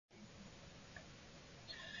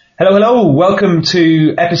Hello, hello. Welcome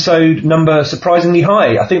to episode number surprisingly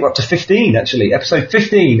high. I think we're up to 15, actually. Episode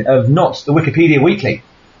 15 of Not the Wikipedia Weekly.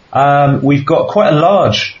 We've got quite a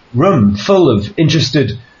large room full of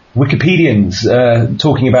interested Wikipedians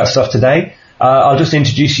talking about stuff today. I'll just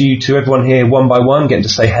introduce you to everyone here one by one, getting to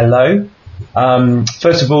say hello.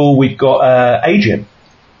 First of all, we've got Adrian.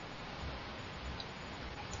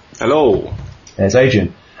 Hello. There's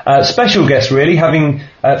Adrian. Special guest, really, having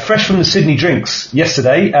fresh from the Sydney drinks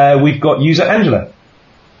yesterday, we've got user Angela.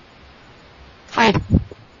 Hi.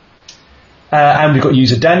 And we've got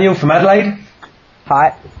user Daniel from Adelaide.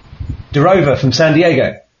 Hi. Derova from San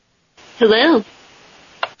Diego. Hello.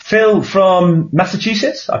 Phil from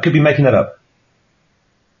Massachusetts? I could be making that up.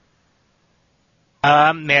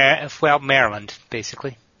 Maryland,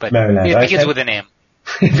 basically. But Maryland, it begins okay. with an M.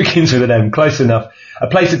 It begins with an M, close enough. A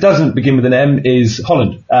place that doesn't begin with an M is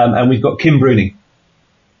Holland, and we've got Kim Bruni.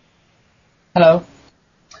 Hello.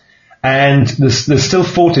 And there's still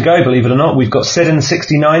 4 to go, believe it or not. We've got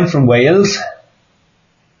Sedan69 from Wales.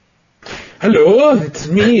 Hello, it's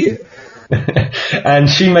me. And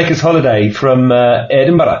Shoemaker's Holiday from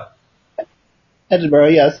Edinburgh. Edinburgh,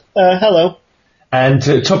 yes. Hello. And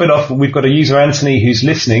to top it off, we've got a user Anthony who's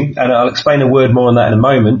listening, and I'll explain a word more on that in a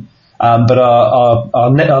moment. But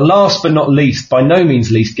our last but not least, by no means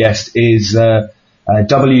least guest is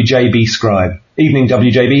WJB Scribe. Evening,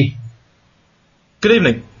 WJB. Good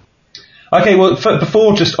evening. Okay, well,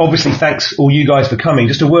 before just obviously thanks all you guys for coming,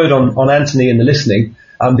 just a word on Anthony and the listening.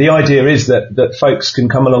 The idea is that folks can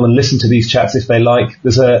come along and listen to these chats if they like.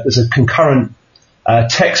 There's a concurrent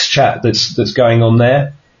text chat that's going on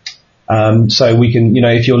there. So we can,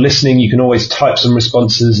 if you're listening, you can always type some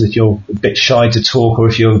responses if you're a bit shy to talk, or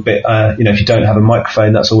if you're a bit, if you don't have a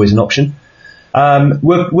microphone, that's always an option.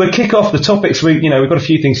 We'll kick off the topics. We've got a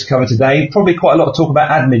few things to cover today. Probably quite a lot of talk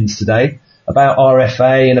about admins today, about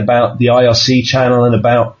RFA and about the IRC channel and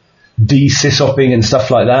about de-sysopping and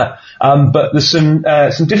stuff like that. But there's some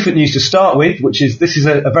different news to start with, which is this is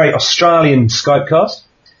a very Australian Skypecast.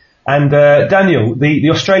 And Daniel,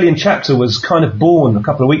 the Australian chapter was kind of born a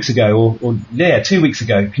couple of weeks ago, or 2 weeks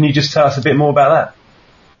ago. Can you just tell us a bit more about that?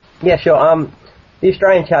 Yeah, sure. The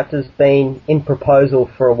Australian chapter's been in proposal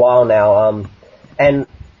for a while now, and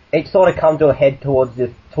it sort of come to a head towards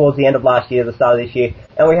the end of last year, the start of this year,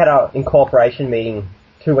 and we had our incorporation meeting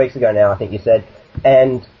 2 weeks ago now, I think you said,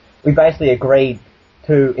 and we basically agreed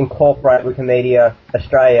to incorporate Wikimedia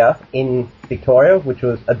Australia in Victoria, which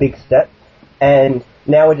was a big step, and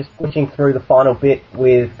now we're just pushing through the final bit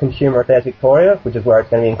with Consumer Affairs Victoria, which is where it's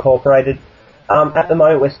going to be incorporated. At the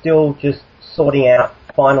moment, we're still just sorting out,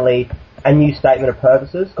 finally, a new statement of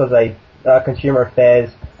purposes, because Consumer Affairs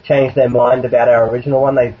changed their mind about our original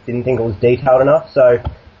one. They didn't think it was detailed enough. So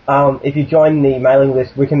if you join the mailing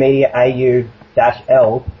list, Wikimedia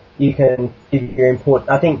AU-L, you can give your input.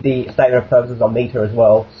 I think the statement of purposes is on Meter as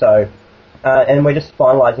well. So and we're just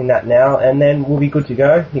finalising that now, and then we'll be good to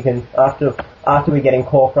go. You can after we get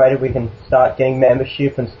incorporated, we can start getting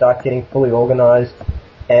membership and start getting fully organised,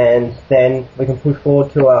 and then we can push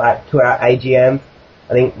forward to our AGM,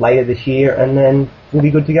 I think later this year, and then we'll be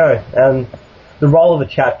good to go. The role of a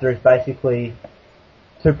chapter is basically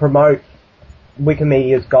to promote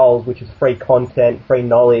Wikimedia's goals, which is free content, free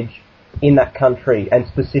knowledge in that country and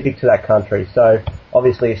specific to that country. So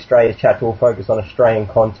obviously Australia's chapter will focus on Australian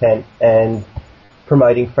content and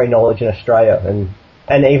promoting free knowledge in Australia and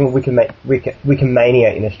even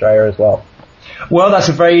Wikimania in Australia as well. Well, that's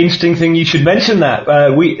a very interesting thing. You should mention that.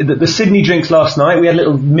 The Sydney drinks last night, we had a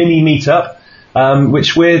little mini meet-up,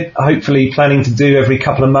 which we're hopefully planning to do every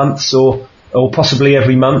couple of months or possibly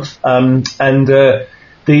every month. The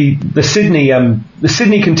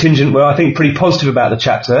Sydney contingent were, I think, pretty positive about the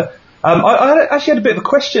chapter. I actually had a bit of a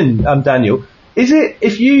question, Daniel. Is it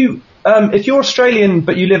if you're Australian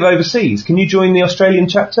but you live overseas, can you join the Australian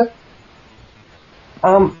chapter?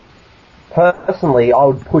 Personally, I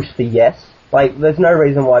would push for yes. Like, there's no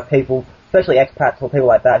reason why people, especially expats or people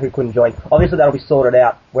like that, who couldn't join. Obviously, that'll be sorted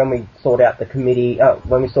out when we sort out the committee,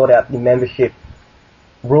 when we sort out the membership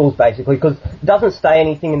rules, basically, because it doesn't say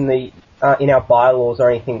anything in our bylaws or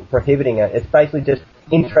anything prohibiting it. It's basically just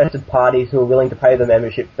interested parties who are willing to pay the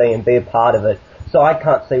membership fee and be a part of it. So I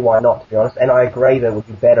can't see why not, to be honest, and I agree that it would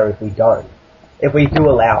be better if we don't. If we do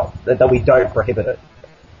allow it, that we don't prohibit it.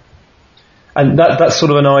 And that's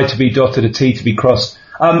sort of an I to be dotted, a T to be crossed.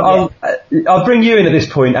 I'll bring you in at this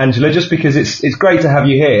point, Angela, just because it's great to have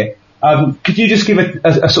you here. Could you just give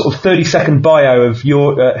a sort of 30-second bio of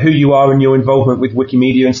your who you are and your involvement with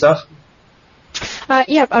Wikimedia and stuff?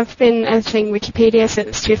 Yeah, I've been editing Wikipedia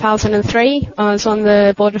since 2003. I was on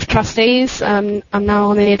the board of trustees. I'm now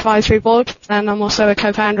on the advisory board, and I'm also a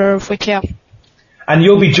co-founder of Wikia. And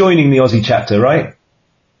you'll be joining the Aussie chapter, right?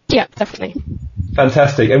 Yeah, definitely.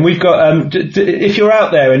 Fantastic. And we've got, if you're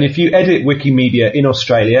out there and if you edit Wikimedia in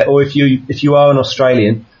Australia, or if you are an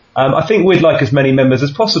Australian, I think we'd like as many members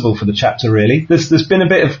as possible for the chapter, really. There's been a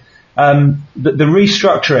bit of the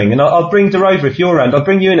restructuring, and I'll bring Derova, if you're around, I'll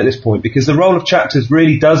bring you in at this point, because the role of chapters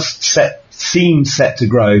really does seem set to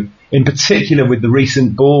grow, in particular with the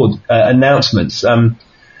recent board announcements.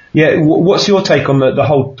 What's your take on the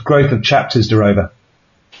whole growth of chapters, Derova?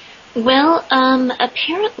 Well,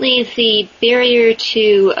 apparently the barrier to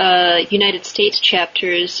United States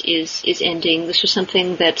chapters is ending. This was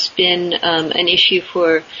something that's been an issue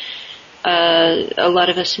for a lot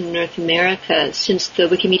of us in North America. Since the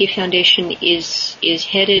Wikimedia Foundation is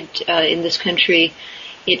headed in this country,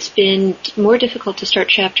 it's been more difficult to start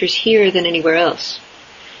chapters here than anywhere else.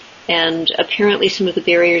 And apparently some of the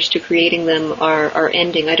barriers to creating them are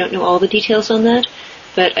ending. I don't know all the details on that,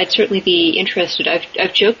 but I'd certainly be interested.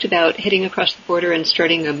 I've joked about heading across the border and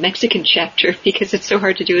starting a Mexican chapter because it's so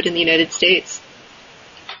hard to do it in the United States.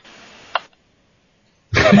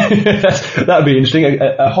 That'd be interesting.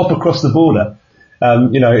 A hop across the border,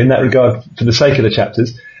 in that regard, for the sake of the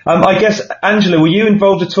chapters. I guess, Angela, were you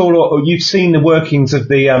involved at all, or you've seen the workings of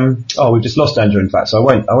the? We've just lost Angela, in fact, so I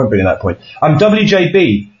won't bring in that point.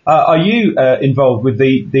 WJB, are you involved with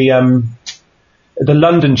the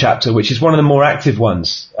London chapter, which is one of the more active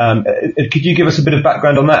ones? Could you give us a bit of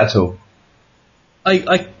background on that at all?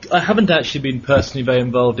 I haven't actually been personally very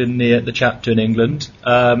involved in the chapter in England.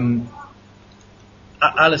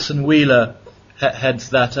 Alison Wheeler heads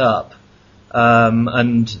that up,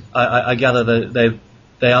 and I gather that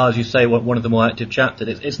they are, as you say, one of the more active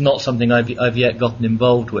chapters. It's not something I've yet gotten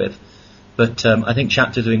involved with, but I think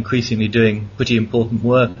chapters are increasingly doing pretty important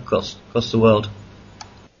work across the world.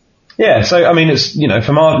 Yeah, so I mean, it's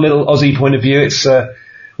from our little Aussie point of view, it's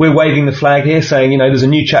we're waving the flag here, saying there's a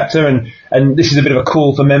new chapter, and this is a bit of a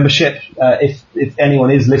call for membership. If anyone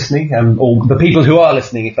is listening, or the people who are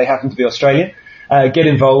listening, if they happen to be Australian. Get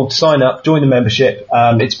involved, sign up, join the membership.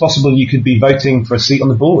 It's possible you could be voting for a seat on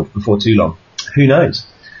the board before too long. Who knows?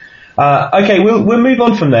 Okay, we'll move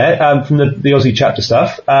on from there, from the Aussie chapter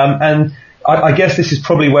stuff. And I guess this is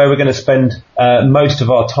probably where we're going to spend most of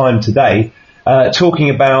our time today, talking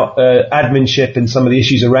about adminship and some of the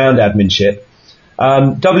issues around adminship.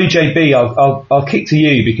 WJB, I'll kick to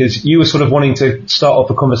you, because you were sort of wanting to start off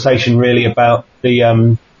a conversation really about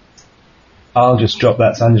the I'll just drop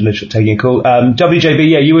that. It's Angela taking a call.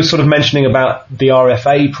 WJB, you were sort of mentioning about the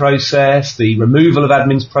RFA process, the removal of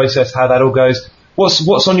admins process, how that all goes.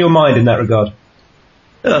 What's on your mind in that regard?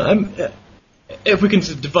 If we can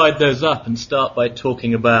divide those up and start by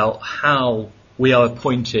talking about how we are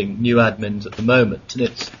appointing new admins at the moment, and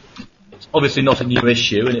it's obviously not a new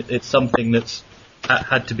issue, and it's something that's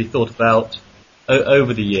had to be thought about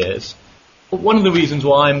over the years. One of the reasons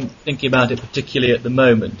why I'm thinking about it particularly at the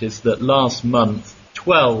moment is that last month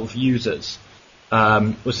 12 users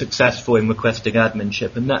were successful in requesting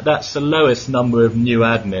adminship, and that's the lowest number of new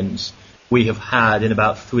admins we have had in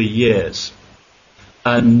about 3 years.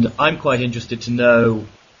 And I'm quite interested to know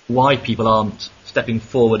why people aren't stepping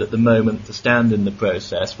forward at the moment to stand in the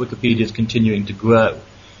process. Wikipedia is continuing to grow.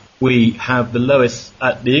 We have the lowest,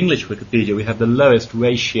 at the English Wikipedia, we have the lowest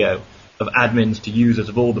ratio of admins to users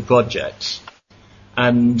of all the projects.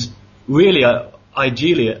 And really,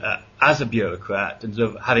 ideally, as a bureaucrat, and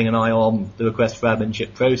sort of having an eye on the request for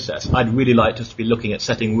adminship process, I'd really like us to be looking at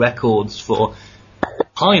setting records for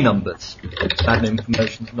high numbers of admin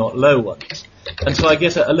promotions, not low ones. And so I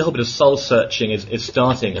guess a little bit of soul searching is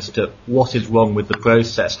starting as to what is wrong with the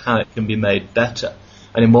process, how it can be made better,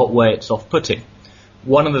 and in what way it's off-putting.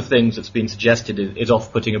 One of the things that's been suggested is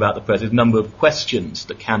off-putting about the process, the number of questions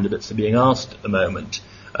that candidates are being asked at the moment,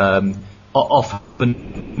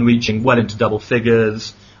 often reaching well into double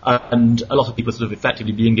figures, and a lot of people sort of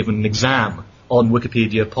effectively being given an exam on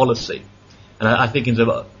Wikipedia policy. And I think in sort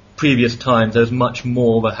of previous times there was much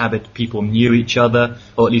more of a habit people knew each other,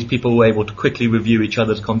 or at least people were able to quickly review each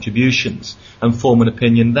other's contributions and form an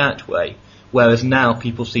opinion that way, whereas now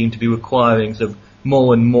people seem to be requiring sort of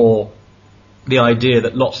more and more the idea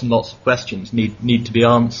that lots and lots of questions need to be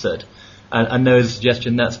answered, and there is a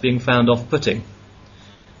suggestion that's being found off-putting.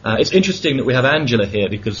 It's interesting that we have Angela here,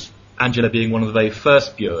 because Angela, being one of the very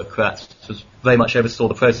first bureaucrats, very much oversaw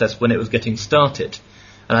the process when it was getting started.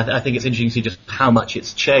 And I think it's interesting to see just how much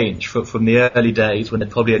it's changed from the early days when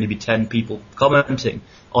there'd probably only be 10 people commenting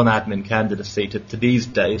on admin candidacy to these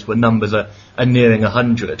days where numbers are nearing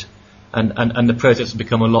 100. and the process has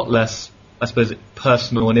become a lot less, I suppose,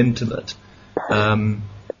 personal and intimate.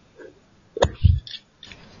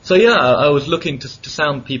 So yeah, I was looking to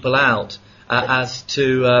sound people out as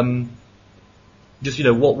to just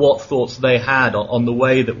what thoughts they had on the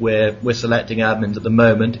way that we're selecting admins at the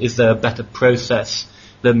moment. Is there a better process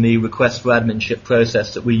than the request for adminship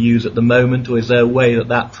process that we use at the moment, or is there a way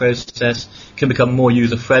that process can become more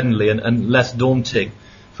user friendly and less daunting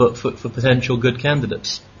for potential good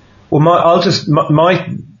candidates? Well,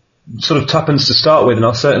 my sort of tuppence to start with, and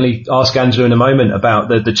I'll certainly ask Angela in a moment about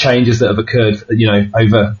the changes that have occurred,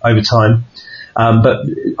 over time. But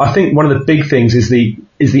I think one of the big things is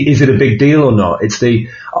it a big deal or not?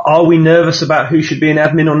 Are we nervous about who should be an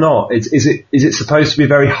admin or not? Is it supposed to be a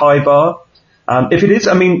very high bar? If it is,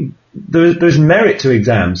 I mean, there's merit to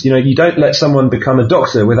exams. You don't let someone become a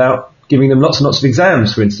doctor without giving them lots and lots of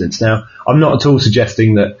exams, for instance. Now, I'm not at all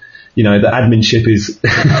suggesting that, that adminship is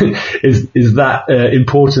that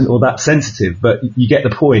important or that sensitive, but you get the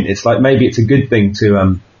point. It's like maybe it's a good thing to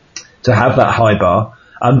have that high bar.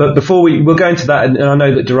 But before we'll go into that, and I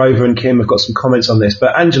know that Derova and Kim have got some comments on this,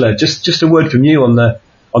 but Angela, just a word from you on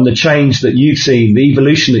the change that you've seen, the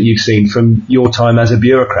evolution that you've seen from your time as a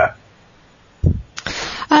bureaucrat.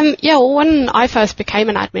 Well, when I first became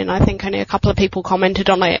an admin, I think only a couple of people commented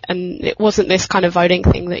on it, and it wasn't this kind of voting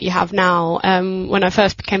thing that you have now. When I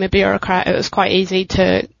first became a bureaucrat, it was quite easy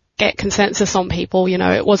to get consensus on people.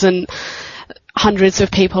 It wasn't hundreds of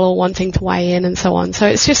people all wanting to weigh in and so on. So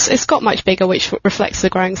it's got much bigger, which reflects the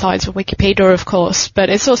growing size of Wikipedia, of course, but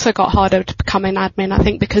it's also got harder to become an admin, I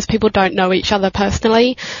think, because people don't know each other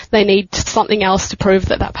personally. They need something else to prove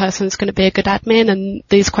that person's going to be a good admin, and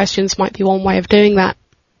these questions might be one way of doing that.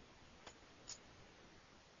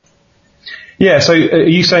 Yeah, so are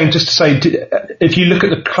you saying, just to say, if you look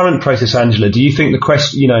at the current process, Angela, do you think the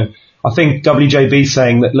question, I think WJB's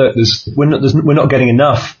saying that, look, we're not getting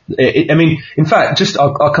enough. In fact,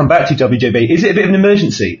 I'll come back to you, WJB. Is it a bit of an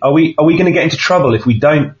emergency? Are we going to get into trouble if we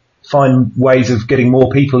don't find ways of getting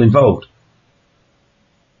more people involved?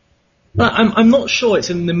 Well, I'm not sure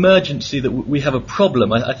it's an emergency that we have a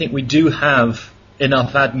problem. I think we do have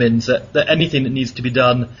enough admins that anything that needs to be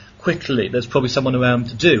done quickly, there's probably someone around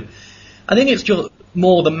to do. I think it's just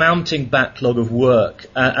more the mounting backlog of work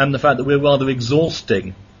and the fact that we're rather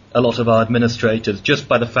exhausting a lot of our administrators just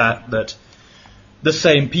by the fact that the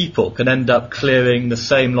same people can end up clearing the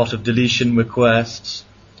same lot of deletion requests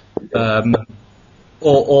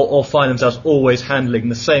or find themselves always handling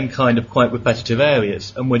the same kind of quite repetitive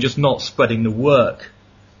areas, and we're just not spreading the work,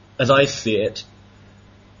 as I see it,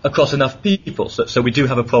 across enough people. So we do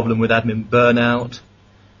have a problem with admin burnout.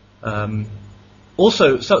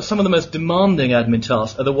 Also, some of the most demanding admin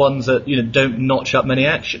tasks are the ones that don't notch up many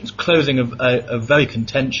actions. Closing a very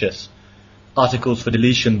contentious articles for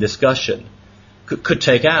deletion discussion could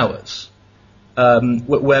take hours,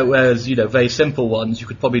 whereas very simple ones you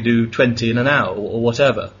could probably do 20 in an hour or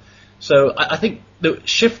whatever. So I think that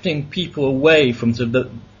shifting people away from sort of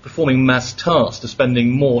the performing mass tasks to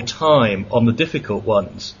spending more time on the difficult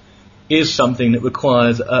ones is something that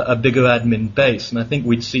requires a bigger admin base, and I think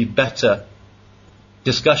we'd see better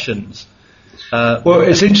discussions. Well,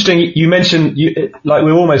 it's interesting. You mentioned, like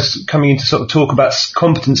we're almost coming into sort of talk about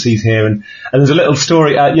competencies here, and there's a little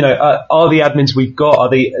story. Are the admins we've got? Are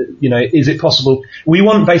they? Is it possible? We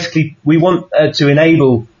want to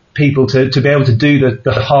enable people to be able to do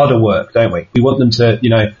the harder work, don't we? We want them to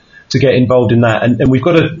get involved in that, and we've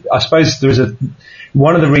got to. I suppose there is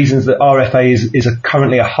one of the reasons that RFA is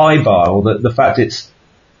currently a high bar, or the fact it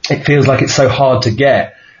feels like it's so hard to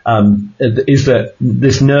get. Is that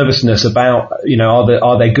this nervousness about,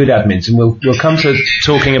 are they good admins? And we'll come to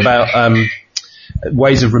talking about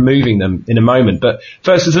ways of removing them in a moment. But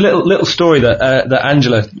first, there's a little story that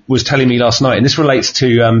Angela was telling me last night, and this relates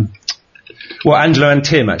to Angela and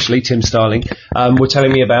Tim Starling, were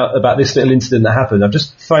telling me about this little incident that happened. I've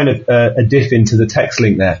just thrown a diff into the text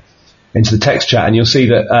link there, into the text chat, and you'll see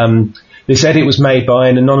that this edit was made by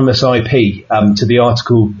an anonymous IP to the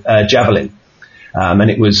article Javelin.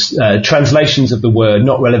 And it was translations of the word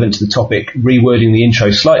not relevant to the topic, rewording the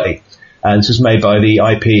intro slightly. And this was made by the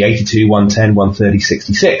IP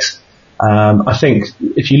 82.110.130.66. I think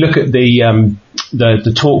if you look at the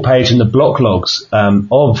talk page and the block logs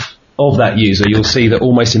of that user, you'll see that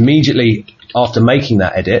almost immediately after making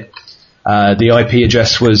that edit, the IP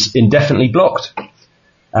address was indefinitely blocked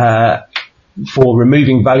for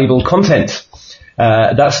removing valuable content.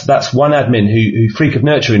 That's one admin who freak of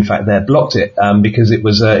nurture, in fact, there blocked it because it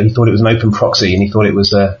was he thought it was an open proxy and he thought it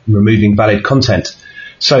was removing valid content.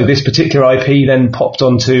 So this particular IP then popped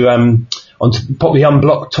onto put the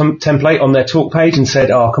unblock template on their talk page and said,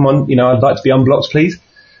 "Oh, come on, I'd like to be unblocked, please."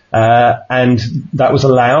 And that was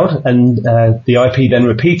allowed, and the IP then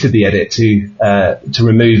repeated the edit to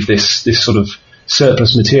remove this sort of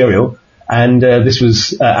surplus material. And this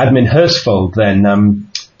was admin Hirschfold then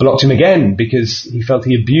blocked him again because he felt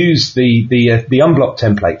he abused the unblock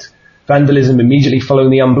template. Vandalism immediately following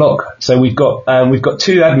the unblock. So we've got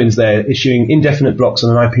two admins there issuing indefinite blocks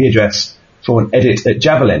on an IP address for an edit at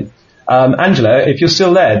Javelin. Angela, if you're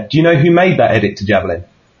still there, do you know who made that edit to Javelin?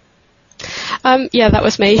 Yeah, that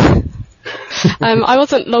was me. I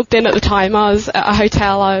wasn't logged in at the time. I was at a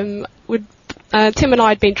hotel. Tim and I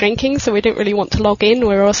had been drinking, so we didn't really want to log in.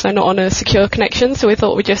 We were also not on a secure connection, so we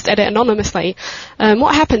thought we'd just edit anonymously.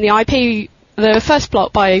 What happened, the first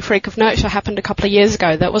block by Freak of Nurture happened a couple of years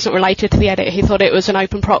ago. That wasn't related to the edit. He thought it was an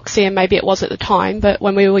open proxy, and maybe it was at the time, but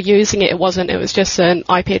when we were using it, it wasn't. It was just an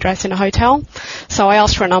IP address in a hotel. So I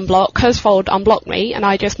asked for an unblock. Kurzfold unblocked me, and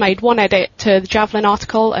I just made one edit to the Javelin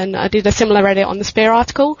article, and I did a similar edit on the Spear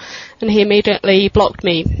article, and he immediately blocked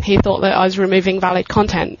me. He thought that I was removing valid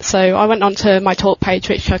content. So I went onto my talk page,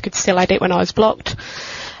 which I could still edit when I was blocked,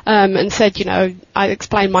 and said, I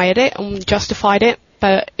explained my edit and justified it.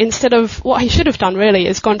 But instead of, what he should have done really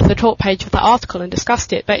is gone to the talk page of the article and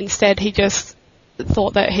discussed it, but instead he just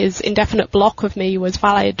thought that his indefinite block of me was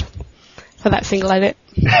valid for that single edit.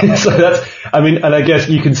 So and I guess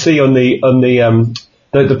you can see on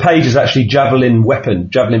the page is actually Javelin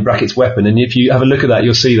brackets weapon, and if you have a look at that,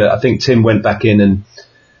 you'll see that I think Tim went back in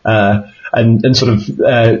and sort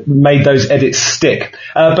of made those edits stick.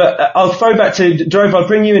 But I'll throw back to Drove. I'll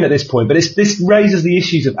bring you in at this point. But this raises the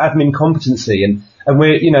issues of admin competency, and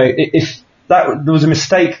we're if there was a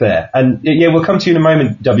mistake there, and we'll come to you in a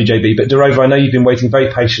moment, WJB. But Dorova, I know you've been waiting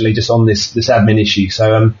very patiently just on this admin issue.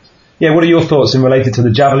 So what are your thoughts in related to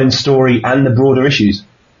the Javelin story and the broader issues?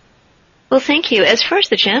 Well, thank you. As far as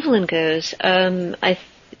the Javelin goes,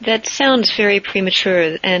 that sounds very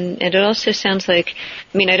premature, and it also sounds like,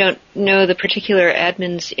 I don't know the particular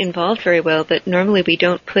admins involved very well, but normally we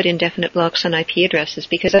don't put indefinite blocks on IP addresses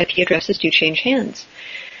because IP addresses do change hands.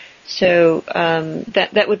 So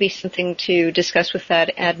that would be something to discuss with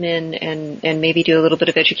that admin and maybe do a little bit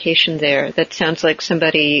of education there. That sounds like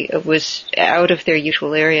somebody was out of their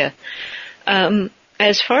usual area.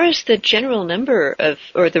 As far as the general number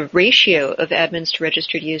or the ratio of admins to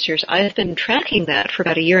registered users, I've been tracking that for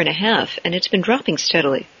about a year and a half, and it's been dropping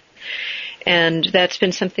steadily. And that's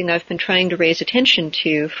been something I've been trying to raise attention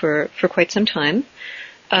to for quite some time.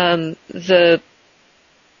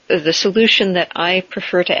 The solution that I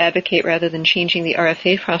prefer to advocate rather than changing the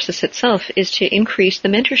RFA process itself is to increase the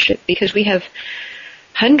mentorship, because we have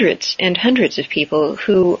hundreds and hundreds of people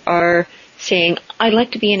who are saying, I'd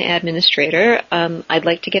like to be an administrator, I'd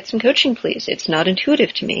like to get some coaching, please. It's not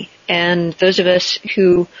intuitive to me. And those of us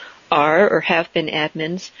who are or have been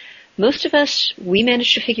admins, most of us, we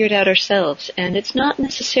manage to figure it out ourselves. And it's not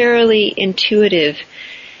necessarily intuitive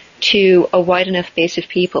to a wide enough base of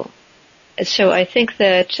people. So I think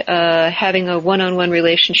that having a one-on-one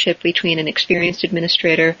relationship between an experienced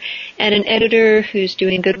administrator and an editor who's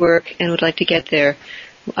doing good work and would like to get there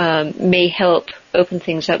may help open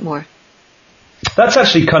things up more. That's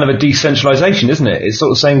actually kind of a decentralization, isn't it? It's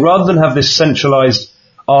sort of saying rather than have this centralized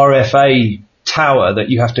RFA tower that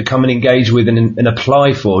you have to come and engage with and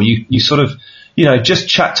apply for, you sort of, just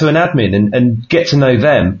chat to an admin and get to know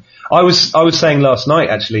them. I was saying last night,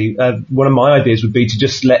 actually, one of my ideas would be to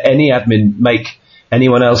just let any admin make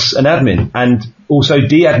anyone else an admin and also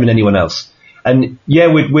de-admin anyone else. And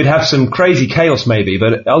we'd have some crazy chaos maybe,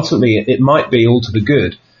 but ultimately it might be all to the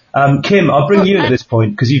good. Kim, I'll bring you in at this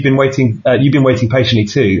point because you've been waiting patiently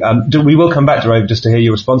too. We will come back to Rover just to hear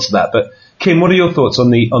your response to that. But Kim, what are your thoughts on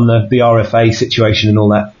the RFA situation and all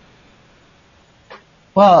that?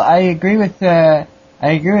 Well, I agree with Dorova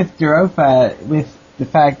with the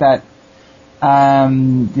fact that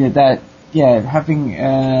having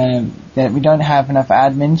that we don't have enough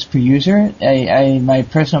admins per user. My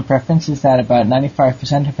personal preference is that about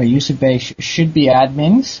 95% of our user base should be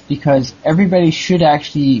admins, because everybody should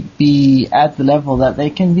actually be at the level that they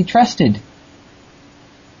can be trusted.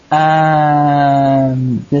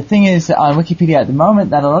 The thing is on Wikipedia at the moment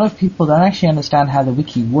that a lot of people don't actually understand how the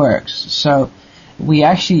wiki works. So we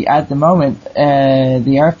actually, at the moment,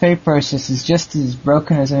 the RFA process is just as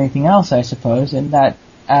broken as anything else, I suppose, in that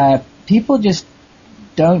people just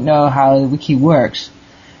don't know how the wiki works.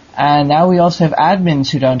 And now we also have admins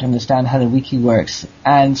who don't understand how the wiki works.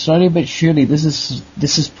 And slowly but surely, this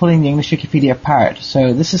is pulling the English Wikipedia apart.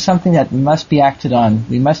 So this is something that must be acted on.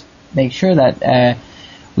 We must make sure that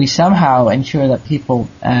we somehow ensure that people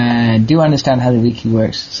do understand how the wiki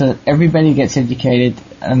works, so that everybody gets educated,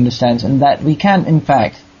 understands, and that we can, in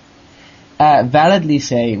fact, validly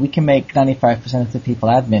say we can make 95% of the people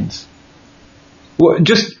admins. Well,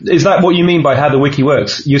 is that what you mean by how the wiki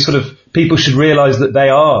works? You sort of, people should realise that they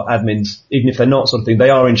are admins, even if they're not, sort of thing. They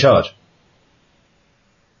are in charge.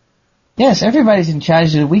 Yes, everybody's in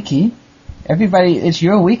charge of the wiki. Everybody, it's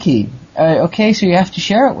your wiki. Okay, so you have to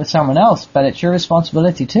share it with someone else, but it's your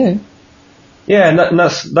responsibility too. Yeah, and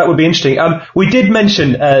that would be interesting. We did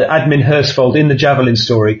mention admin Hirschfeld in the Javelin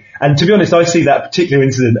story, and to be honest, I see that particular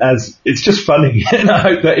incident as, it's just funny, and I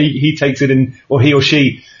hope that he takes it in, or he or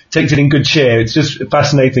she takes it in good cheer. It's just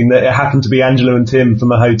fascinating that it happened to be Angela and Tim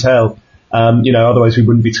from a hotel. Otherwise we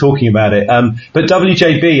wouldn't be talking about it. But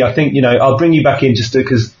WJB, I think, I'll bring you back in just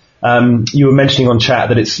because you were mentioning on chat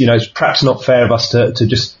that it's perhaps not fair of us to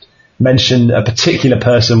just mention a particular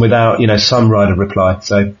person without, some right of reply.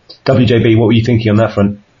 So, WJB, what were you thinking on that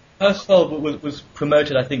front? Hirschfeld was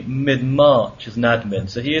promoted, I think, mid-March as an admin,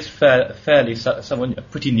 so he is fairly someone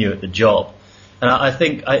pretty new at the job. And I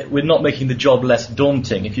think we're not making the job less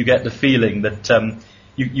daunting if you get the feeling that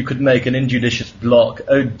you could make an injudicious block.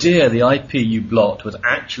 Oh dear, the IP you blocked was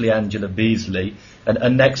actually Angela Beasley,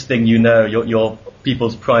 and next thing you know, your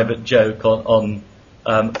people's private joke on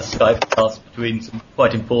a Skype cast between some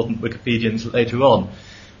quite important Wikipedians later on.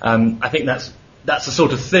 I think that's the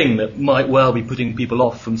sort of thing that might well be putting people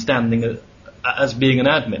off from standing as being an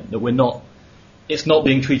admin, that it's not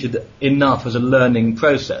being treated enough as a learning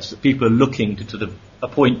process, that people are looking to sort of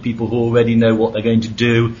appoint people who already know what they're going to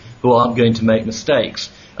do, who aren't going to make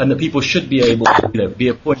mistakes, and that people should be able to be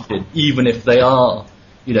appointed even if they are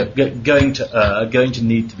going to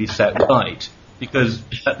need to be set right, because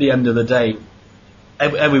at the end of the day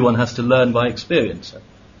everyone has to learn by experience.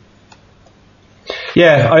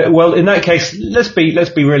 Yeah, well, in that case, let's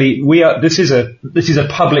be really. This is a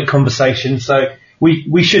public conversation, so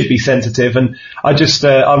we should be sensitive. And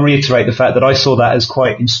I'll reiterate the fact that I saw that as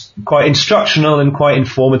quite instructional and quite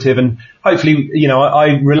informative. And hopefully,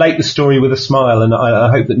 I relate the story with a smile, and I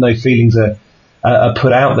hope that no feelings are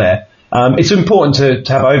put out there. It's important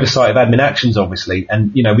to have oversight of admin actions, obviously,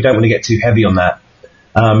 and we don't want to get too heavy on that.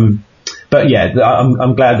 But yeah,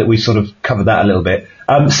 I'm glad that we sort of covered that a little bit.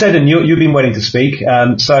 Seddon, you've been waiting to speak,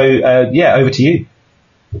 so over to you.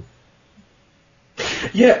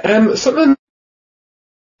 Yeah, something.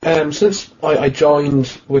 Since I joined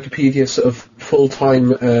Wikipedia sort of full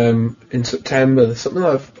time in September, something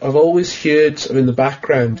I've always heard sort of in the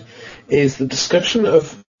background is the discussion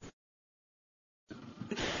of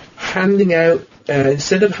handing out.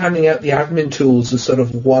 Instead of handing out the admin tools as sort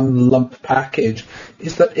of one lump package,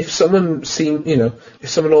 is that if someone if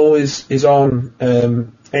someone always is on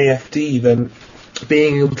AFD, then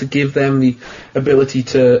being able to give them the ability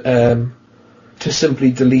to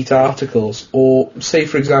simply delete articles, or say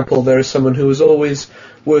for example there is someone who is always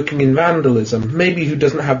working in vandalism, maybe who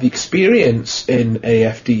doesn't have the experience in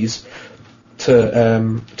AFDs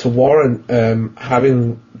to warrant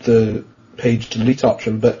having the page delete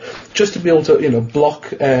option, but just to be able to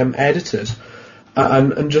block editors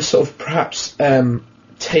and just sort of perhaps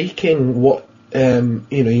taking what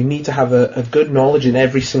you need to have a good knowledge in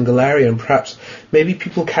every single area, and perhaps maybe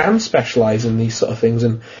people can specialize in these sort of things,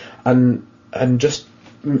 and just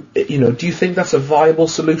do you think that's a viable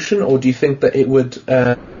solution, or do you think that it would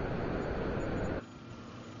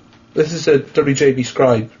this is a WJB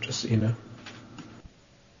scribe, just so you know.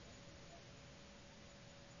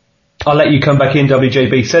 I'll let you come back in,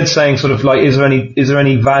 WJB. Saying sort of like, is there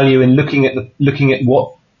any value in looking at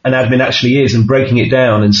what an admin actually is and breaking it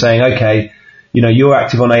down and saying, okay, you're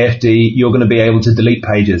active on AFD, you're going to be able to delete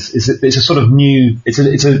pages. It's a sort of new.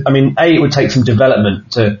 It would take some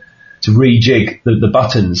development to rejig the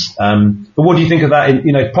buttons. But what do you think of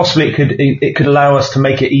that? Possibly it could allow us to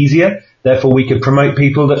make it easier. Therefore, we could promote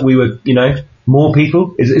people that we were, more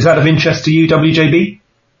people. Is that of interest to you, WJB?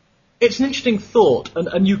 It's an interesting thought,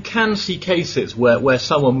 and you can see cases where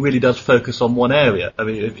someone really does focus on one area. I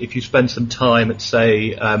mean, if you spend some time at,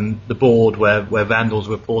 say, the board where vandals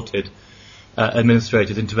reported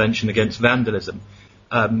administrators' intervention against vandalism,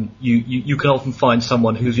 you can often find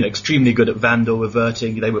someone who's extremely good at vandal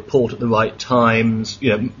reverting. They report at the right times.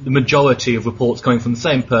 The majority of reports coming from the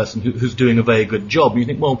same person who's doing a very good job. You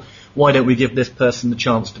think, well, why don't we give this person the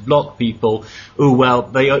chance to block people? Oh, well,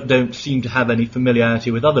 they don't seem to have any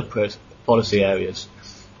familiarity with other policy areas.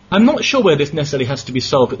 I'm not sure whether this necessarily has to be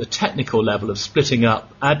solved at the technical level of splitting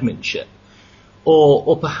up adminship,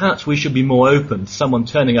 or perhaps we should be more open to someone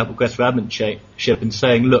turning up request for adminship and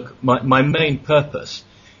saying, look, my main purpose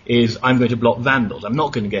is I'm going to block vandals. I'm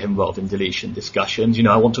not going to get involved in deletion discussions.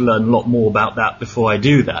 I want to learn a lot more about that before I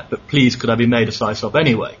do that. But please, could I be made a CISOP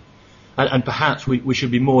anyway? And perhaps we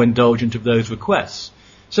should be more indulgent of those requests.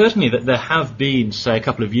 Certainly that there have been, say, a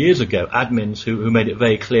couple of years ago, admins who made it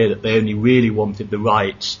very clear that they only really wanted the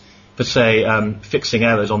rights for, say, fixing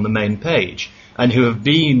errors on the main page, and who have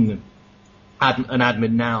been an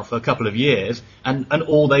admin now for a couple of years, and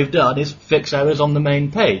all they've done is fix errors on the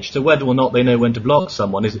main page. So whether or not they know when to block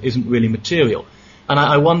someone isn't really material. And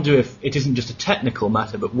I wonder if it isn't just a technical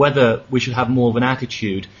matter, but whether we should have more of an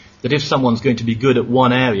attitude that if someone's going to be good at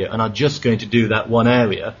one area and are just going to do that one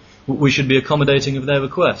area, we should be accommodating of their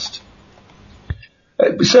request.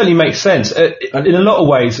 It certainly makes sense. In a lot of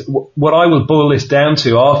ways, what I will boil this down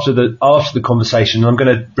to after the conversation, and I'm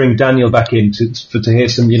going to bring Daniel back in to hear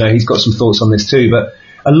some, he's got some thoughts on this too, but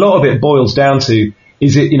a lot of it boils down to,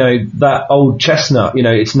 is it, that old chestnut,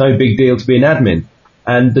 it's no big deal to be an admin,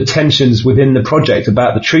 and the tensions within the project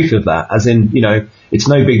about the truth of that, as in, it's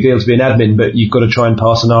no big deal to be an admin, but you've got to try and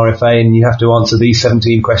pass an RFA and you have to answer these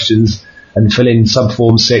 17 questions and fill in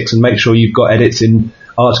subform 6 and make sure you've got edits in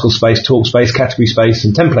article space, talk space, category space,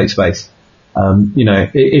 and template space.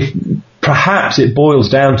 If perhaps it boils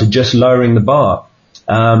down to just lowering the bar.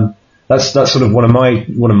 That's sort of one of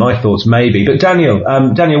my thoughts, maybe. But Daniel,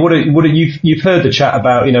 what are you've heard the chat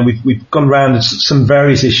about? We've gone around some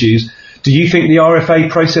various issues. Do you think the RFA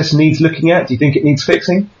process needs looking at? Do you think it needs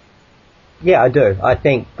fixing? Yeah, I do. I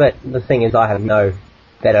think, but the thing is, I have no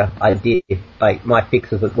better idea. Like, my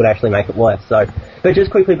fixes would actually make it worse. So, but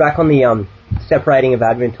just quickly back on the separating of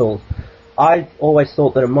admin tools, I always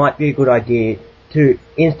thought that it might be a good idea to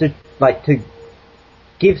to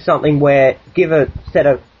give a set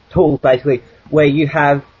of tools basically where you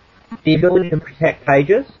have the ability to protect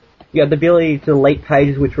pages, you have the ability to delete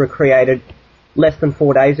pages which were created less than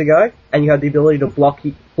 4 days ago, and you have the ability to block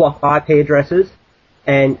IP addresses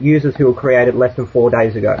and users who were created less than 4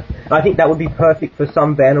 days ago. And I think that would be perfect for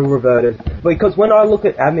some vandal reverters, because when I look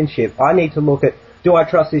at adminship, I need to look at, do I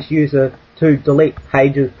trust this user to delete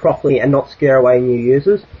pages properly and not scare away new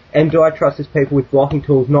users? And do I trust this people with blocking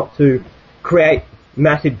tools not to create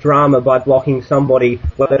massive drama by blocking somebody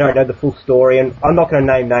where they don't know the full story? And I'm not going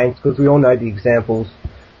to name names because we all know the examples,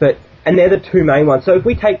 and they're the two main ones. So if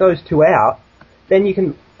we take those two out, then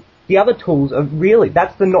the other tools are really,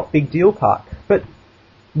 that's the not big deal part. But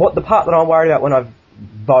what the part that I'm worried about when I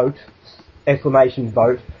vote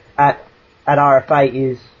at RFA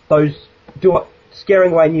is those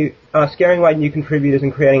scaring away new contributors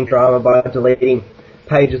and creating drama by deleting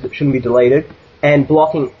pages that shouldn't be deleted, and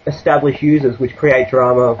blocking established users which create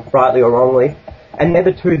drama rightly or wrongly. And they're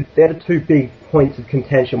the two big points of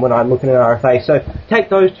contention when I'm looking at RFA. So take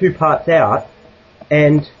those two parts out,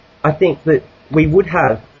 and I think that we would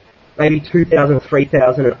have maybe 2,000,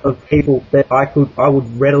 3,000 of people that I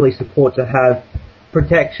would readily support to have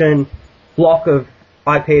protection, block of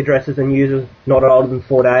IP addresses and users not older than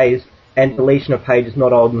 4 days, and deletion of pages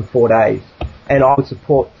not older than 4 days. And I would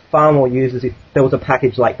support far more users if there was a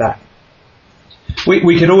package like that.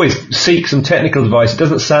 We could always seek some technical advice. It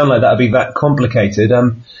doesn't sound like that would be that complicated.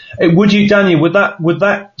 Would you, Daniel, would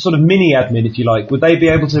that sort of mini admin, if you like, would they be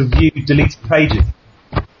able to view deleted pages?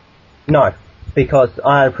 No, because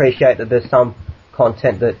I appreciate that there's some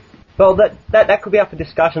content that could be up for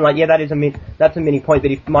discussion. Like, yeah, that's a mini point,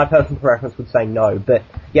 but if my personal preference would say no. But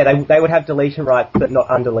yeah, they would have deletion rights, but not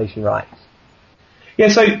undeletion rights. Yeah,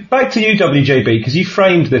 so back to you, WJB, because you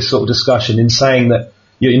framed this sort of discussion in saying that,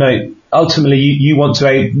 ultimately you want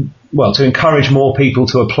to encourage more people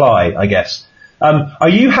to apply, I guess. Are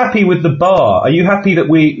you happy with the bar? Are you happy that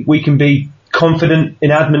we can be confident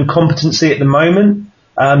in admin competency at the moment?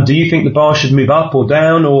 Do you think the bar should move up or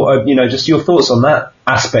down, or just your thoughts on that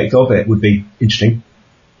aspect of it would be interesting.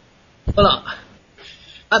 Well,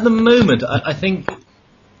 at the moment, I think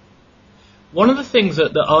one of the things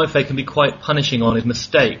that the RFA can be quite punishing on is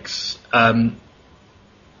mistakes.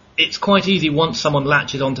 It's quite easy once someone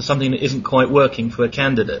latches onto something that isn't quite working for a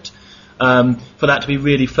candidate, for that to be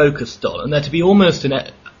really focused on, and there to be almost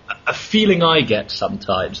a feeling I get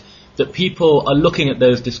sometimes that people are looking at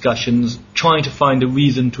those discussions trying to find a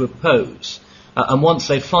reason to oppose, and once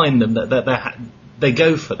they find them, they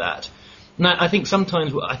go for that. Now, I think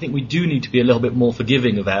sometimes we do need to be a little bit more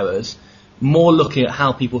forgiving of errors, more looking at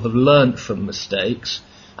how people have learnt from mistakes,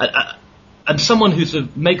 and someone who sort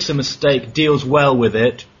of makes a mistake, deals well with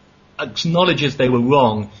it, acknowledges they were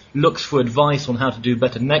wrong, looks for advice on how to do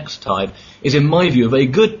better next time, is in my view a very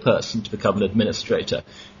good person to become an administrator.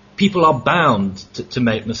 People are bound to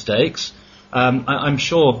make mistakes. I'm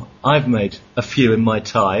sure I've made a few in my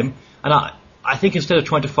time, and I I think instead of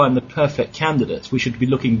trying to find the perfect candidates, we should be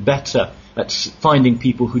looking better at finding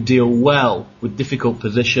people who deal well with difficult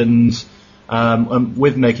positions,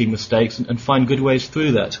 with making mistakes, and find good ways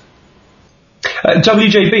through that.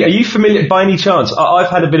 WJB, are you familiar by any chance? I've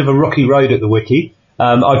had a bit of a rocky road at the wiki.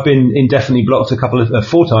 I've been indefinitely blocked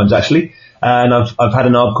 4 times actually, and I've had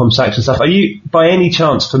an ARBCOM sacked and stuff. Are you by any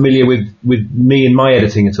chance familiar with me and my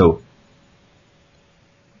editing at all?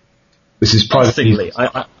 This is privately.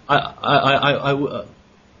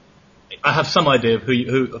 I have some idea of who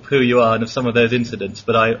you are and of some of those incidents,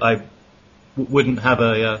 but I wouldn't have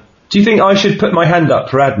a. Do you think I should put my hand up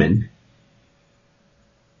for admin?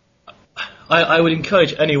 I would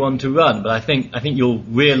encourage anyone to run, but I think you'll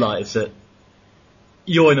realise that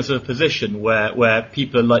you're in a sort of position where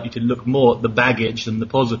people are likely to look more at the baggage than the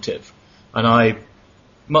positive. And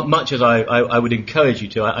much as I would encourage you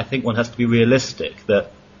to, I think one has to be realistic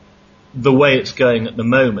that the way it's going at the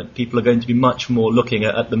moment, people are going to be much more looking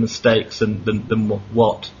at the mistakes than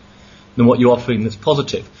what you're offering that's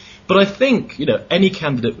positive. But I think, any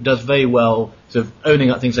candidate does very well sort of owning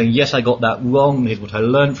up things, saying, yes, I got that wrong, here's what I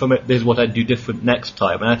learned from it, here's what I'd do different next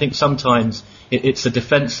time. And I think sometimes it's a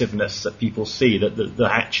defensiveness that people see that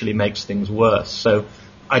actually makes things worse. So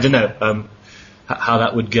I don't know how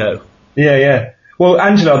that would go. Yeah. Well,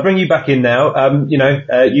 Angela, I'll bring you back in now.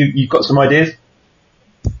 You've got some ideas?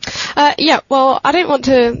 Well, I didn't want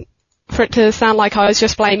for it to sound like I was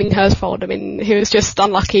just blaming her fault. I mean, he was just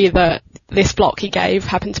unlucky that this block he gave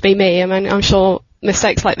happened to be me. I mean, I'm sure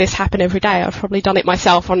mistakes like this happen every day. I've probably done it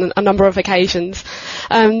myself on a number of occasions.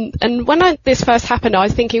 And when this first happened, I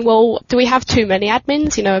was thinking, well, do we have too many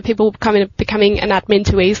admins? Are people becoming an admin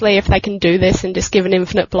too easily if they can do this and just give an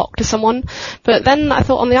infinite block to someone? But then I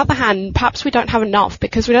thought, on the other hand, perhaps we don't have enough,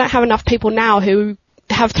 because we don't have enough people now who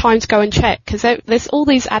have time to go and check, because there's all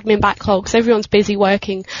these admin backlogs, everyone's busy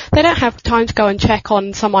working, they don't have time to go and check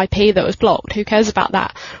on some IP that was blocked. Who cares about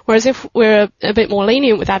that? Whereas if we're a bit more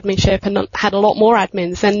lenient with adminship and had a lot more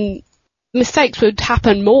admins, then mistakes would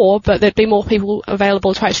happen more, but there'd be more people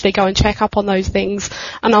available to actually go and check up on those things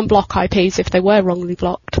and unblock IPs if they were wrongly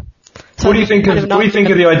blocked. So what do you think of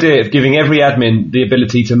the idea of giving every admin the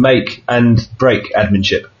ability to make and break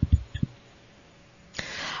adminship?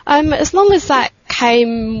 As long as that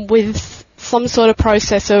came with some sort of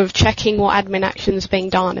process of checking what admin actions are being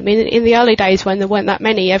done. I mean, in the early days when there weren't that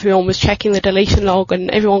many, everyone was checking the deletion log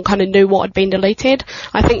and everyone kind of knew what had been deleted.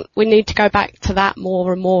 I think we need to go back to that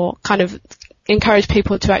more and more, kind of encourage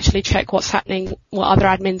people to actually check what's happening, what other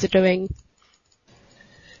admins are doing.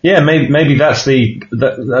 Yeah, maybe that's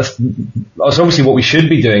obviously what we should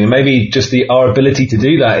be doing, and maybe just our ability to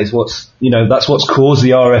do that is that's what's caused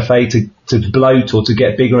the RFA to bloat or to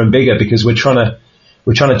get bigger and bigger, because we're trying to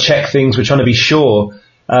check things, we're trying to be sure.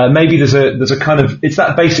 Maybe there's a kind of, it's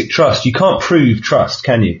that basic trust. You can't prove trust,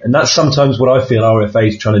 can you? And that's sometimes what I feel RFA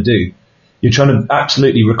is trying to do. You're trying to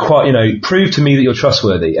absolutely prove to me that you're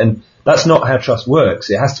trustworthy, and that's not how trust works.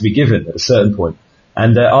 It has to be given at a certain point.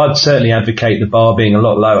 And I'd certainly advocate the bar being a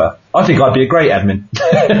lot lower. I think I'd be a great admin.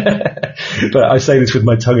 But I say this with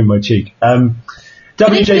my tongue in my cheek. WJB.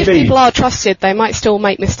 If people are trusted, they might still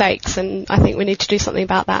make mistakes, and I think we need to do something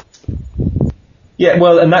about that. Yeah,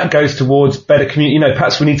 well, and that goes towards better community.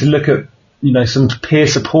 Perhaps we need to look at, some peer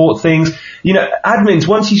support things. Admins,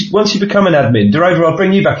 once you become an admin, Derova, I'll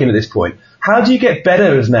bring you back in at this point. How do you get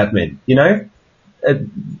better as an admin,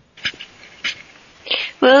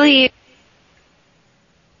 Well,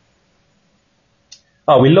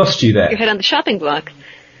 Oh, we lost you there. Your head on the shopping block.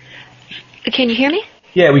 Can you hear me?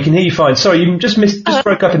 Yeah, we can hear you fine. Sorry, you just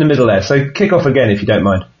broke up in the middle there, so kick off again if you don't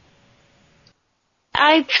mind.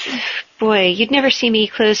 Boy, you'd never see me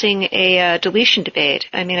closing a deletion debate.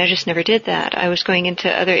 I mean, I just never did that. I was going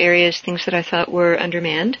into other areas, things that I thought were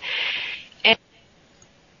undermanned.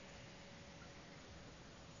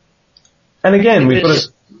 And again,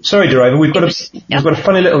 sorry, Derova, we've got a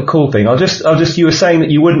funny little cool thing. You were saying that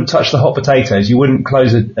you wouldn't touch the hot potatoes, you wouldn't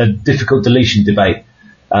close a difficult deletion debate,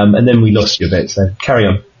 and then we lost you a bit, so carry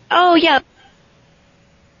on. Oh, yeah.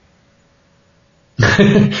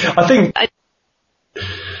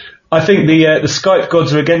 I think the Skype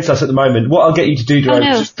gods are against us at the moment. What I'll get you to do,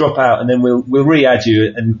 Derova, is just drop out, and then we'll re-add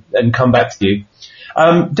you and come back to you.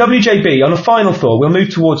 WJB, on a final thought, we'll move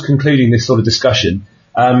towards concluding this sort of discussion.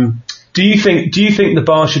 Do you think the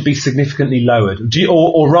bar should be significantly lowered?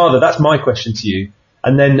 Or rather, that's my question to you.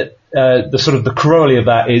 And then the corollary of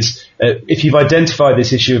that is, if you've identified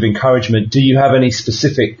this issue of encouragement, do you have any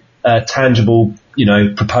specific tangible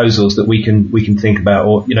proposals that we can think about,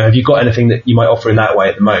 or have you got anything that you might offer in that way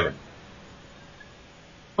at the moment?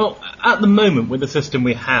 Well, at the moment, with the system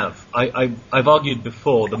we have, I've argued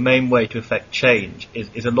before the main way to effect change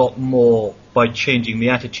is a lot more by changing the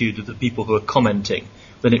attitude of the people who are commenting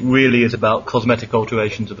than it really is about cosmetic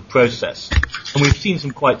alterations of the process. And we've seen some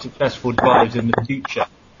quite successful drives in the future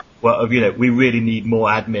where, we really need more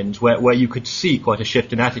admins, where you could see quite a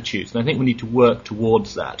shift in attitudes. And I think we need to work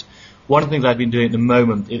towards that. One of the things I've been doing at the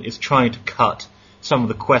moment is trying to cut some of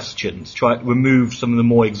the questions, try to remove some of the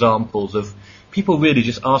more examples of people really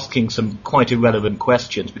just asking some quite irrelevant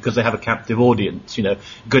questions because they have a captive audience,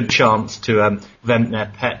 good chance to vent their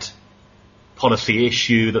pet policy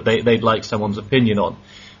issue that they'd like someone's opinion on.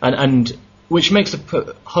 And which makes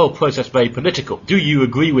the whole process very political. Do you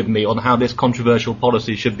agree with me on how this controversial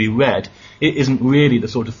policy should be read? It isn't really the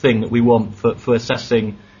sort of thing that we want for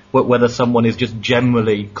assessing whether someone is just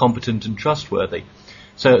generally competent and trustworthy.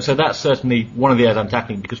 So that's certainly one of the areas I'm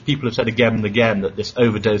tackling, because people have said again and again that this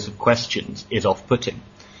overdose of questions is off-putting.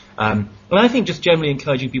 And I think just generally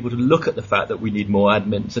encouraging people to look at the fact that we need more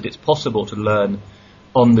admins, that it's possible to learn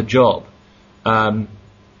on the job. Now,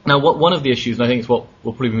 one of the issues, and I think it's what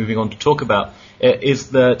we'll probably be moving on to talk about,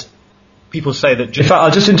 is that people say that... In fact,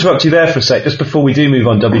 I'll just interrupt you there for a sec, just before we do move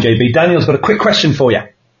on, WJB. Daniel's got a quick question for you.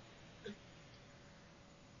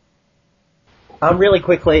 Really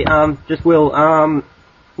quickly, just Will,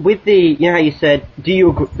 with the, how you said, do you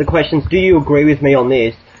agree with me on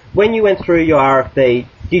this? When you went through your RFP,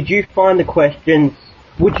 did you find the questions,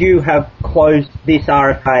 would you have closed this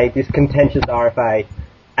RFA, this contentious RFA,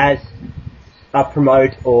 as a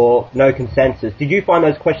promote or no consensus? Did you find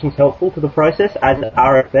those questions helpful to the process as an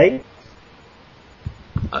RFP?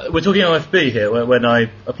 We're talking RFB here, when I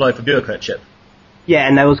applied for bureaucratship. Yeah,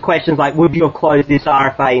 and there was questions like, would you have closed this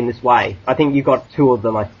RFA in this way? I think you got 2 of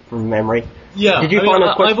them, from memory. Yeah, did you find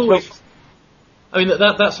those questions?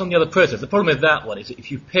 That's on the other process. The problem with that one is that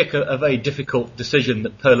if you pick a very difficult decision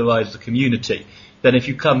that polarises the community, then if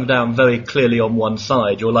you come down very clearly on one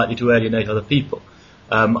side, you're likely to alienate other people.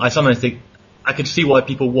 I sometimes think I could see why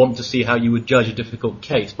people want to see how you would judge a difficult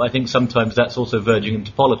case, but I think sometimes that's also verging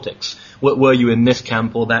into politics. Were you in this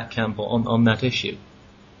camp or that camp on that issue?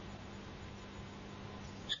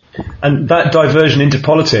 And that diversion into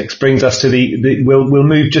politics brings us to we'll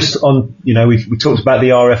move just on, we talked about the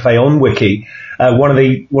RFA on Wiki. One of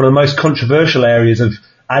the most controversial areas of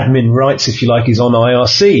admin rights, if you like, is on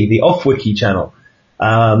IRC, the off-Wiki channel.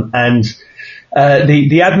 And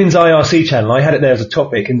the admin's IRC channel, I had it there as a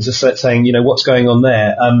topic and just saying, what's going on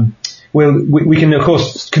there. We can of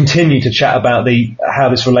course continue to chat about how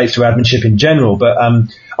this relates to adminship in general, but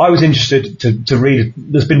I was interested to read.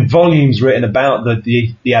 There's been volumes written about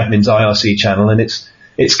the admin's IRC channel, and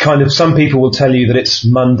it's kind of, some people will tell you that it's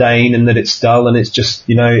mundane and that it's dull and it's just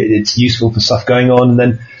it's useful for stuff going on, and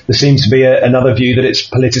then there seems to be another view that it's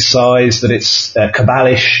politicized, that it's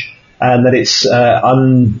cabalish, and that it's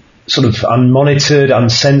sort of unmonitored,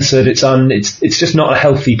 uncensored. It's just not a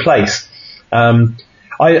healthy place.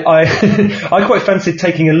 I quite fancied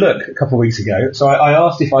taking a look a couple of weeks ago, so I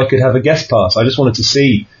asked if I could have a guest pass. I just wanted to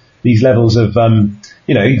see these levels of,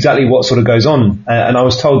 exactly what sort of goes on, and I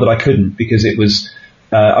was told that I couldn't because it was.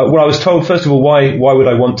 I was told, first of all, why would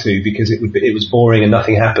I want to? Because it was boring and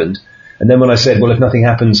nothing happened. And then when I said, well, if nothing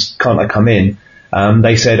happens, can't I come in?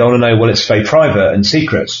 They said, oh no, well, it's very private and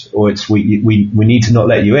secret, or it's we need to not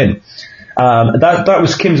let you in. That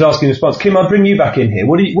was Kim's asking response. Kim, I'll bring you back in here.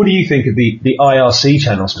 What do you think of the IRC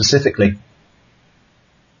channel specifically?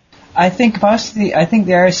 I think the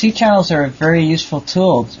IRC channels are a very useful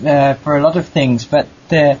tool for a lot of things, but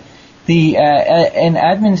an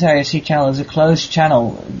admin's IRC channel is a closed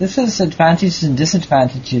channel. This has advantages and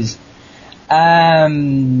disadvantages.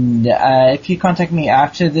 If you contact me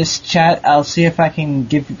after this chat, I'll see if I can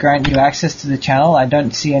grant you access to the channel. I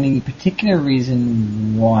don't see any particular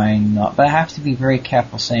reason why not, but I have to be very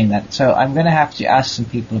careful saying that. So I'm going to have to ask some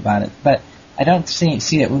people about it, but I don't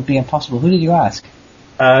see it would be impossible. Who did you ask?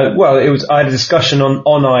 I had a discussion on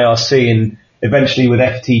IRC and eventually with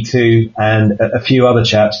FT2 and a few other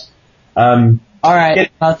chaps. All right,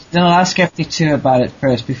 then I'll ask FT2 about it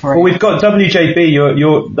first before. Well, we've got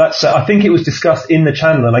WJB. That's. I think it was discussed in the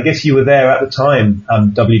channel, and I guess you were there at the time,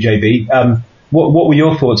 WJB. What were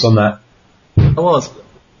your thoughts on that? I was.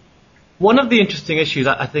 One of the interesting issues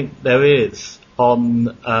I think there is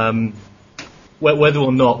on whether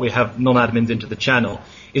or not we have non-admins into the channel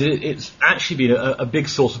is it's actually been a big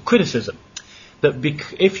source of criticism. That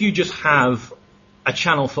if you just have a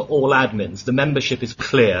channel for all admins, the membership is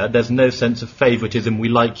clear, there's no sense of favoritism, we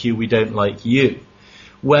like you, we don't like you.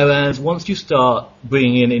 Whereas once you start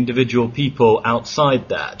bringing in individual people outside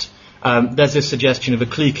that, there's this suggestion of a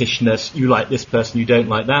cliquishness, you like this person, you don't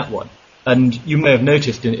like that one. And you may have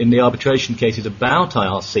noticed in the arbitration cases about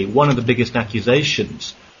IRC, one of the biggest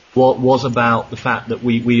accusations was about the fact that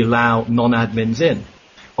we allow non-admins in.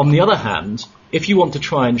 On the other hand, if you want to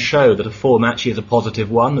try and show that a forum actually is a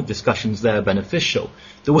positive one, that discussions there are beneficial,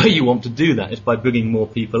 the way you want to do that is by bringing more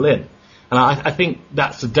people in. And I think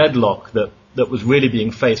that's the deadlock that was really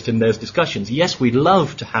being faced in those discussions. Yes, we'd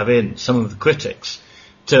love to have in some of the critics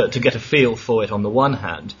to get a feel for it on the one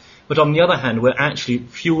hand, but on the other hand, we're actually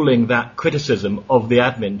fueling that criticism of the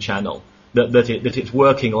admin channel that it's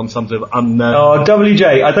working on some sort of unknown. Oh,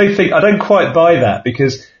 WJ, I don't quite buy that,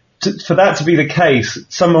 because for that to be the case,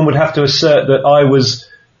 someone would have to assert that I was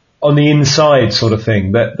on the inside, sort of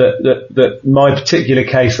thing. That my particular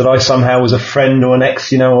case, that I somehow was a friend or an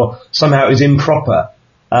ex, or somehow it was improper.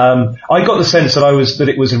 I got the sense that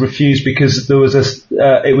it was refused because there was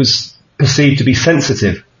it was perceived to be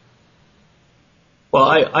sensitive. Well,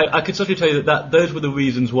 I could certainly tell you that those were the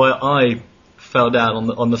reasons why I fell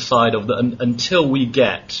down on the side of until we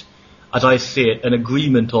get, as I see it, an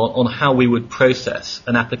agreement on how we would process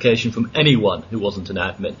an application from anyone who wasn't an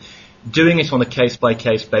admin. Doing it on a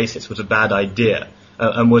case-by-case basis was a bad idea,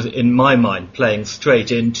 and was, in my mind, playing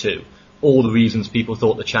straight into all the reasons people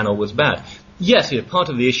thought the channel was bad. Yes, part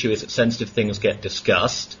of the issue is that sensitive things get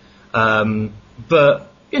discussed, but,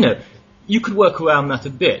 you could work around that a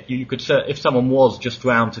bit. You could say, if someone was just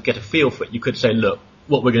round to get a feel for it, you could say, look,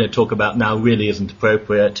 what we're going to talk about now really isn't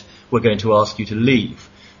appropriate. We're going to ask you to leave.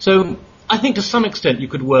 So I think to some extent you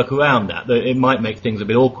could work around that. It might make things a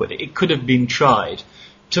bit awkward. It could have been tried.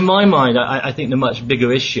 To my mind, I think the much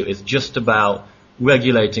bigger issue is just about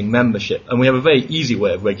regulating membership. And we have a very easy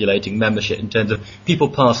way of regulating membership in terms of people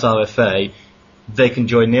pass RFA, they can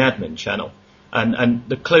join the admin channel. And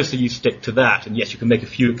the closer you stick to that, and yes, you can make a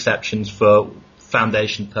few exceptions for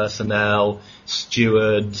foundation personnel,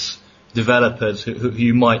 stewards, developers who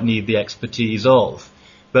you might need the expertise of.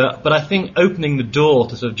 But I think opening the door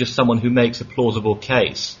to sort of just someone who makes a plausible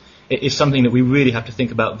case is something that we really have to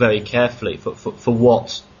think about very carefully for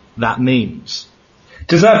what that means.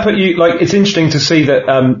 Does that put you, it's interesting to see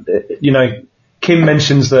that, Kim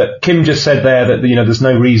mentions that, Kim just said there that, there's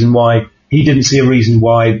no reason why, he didn't see a reason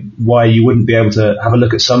why you wouldn't be able to have a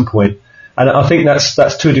look at some point. And I think that's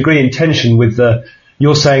to a degree in tension with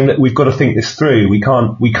you're saying that we've got to think this through. We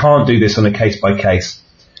can't do this on a case by case.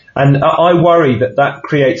 And I worry that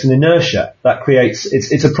creates an inertia. That creates,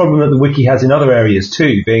 it's a problem that the wiki has in other areas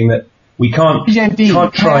too, being that we can't try.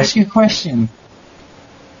 Can I ask you a question?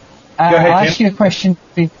 Go ahead, I'll ask you a question.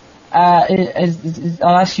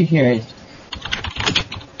 I'll ask you here.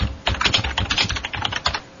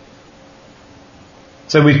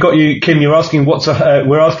 So we've got you, Kim. You're asking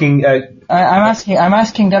we're asking. I'm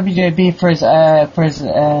asking WJB for his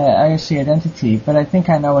IRC identity, but I think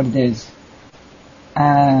I know what it is.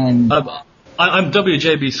 And I'm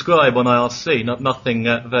WJB Scribe on IRC, nothing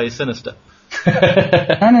very sinister.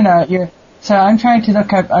 No. So I'm trying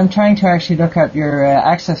to actually look up your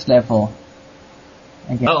access level.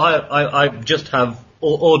 Again. Oh, I just have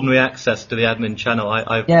ordinary access to the admin channel.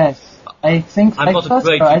 Yes, I think I'm not a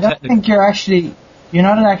great so. I don't think you're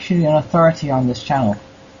not actually an authority on this channel,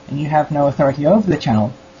 and you have no authority over the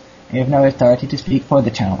channel. You have no authority to speak for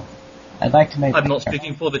the channel. I'd like to make. I'm not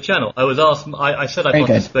speaking for the channel. I was asked. I said I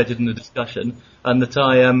participated in the discussion, and that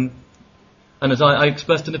I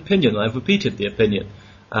expressed an opinion. I've repeated the opinion.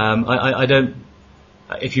 I don't.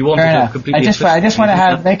 If you want to completely, I just want to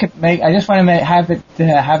have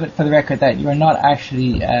it for the record that you're not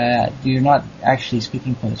actually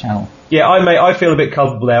speaking for the channel. Yeah, I feel a bit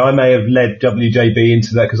culpable there. I may have led WJB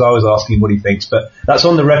into that because I was asking what he thinks, but that's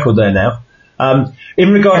on the record there now.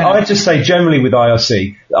 In regard, I'd just say generally with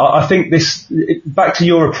IRC, I think back to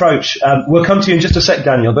your approach, we'll come to you in just a sec,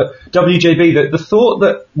 Daniel, but WJB, the thought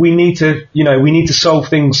that we need to solve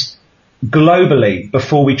things globally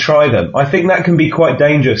before we try them, I think that can be quite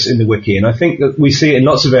dangerous in the wiki, and I think that we see it in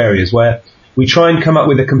lots of areas where we try and come up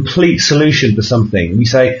with a complete solution for something. We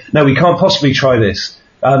say, no, we can't possibly try this,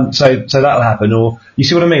 so that'll happen, or you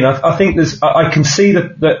see what I mean? I think I can see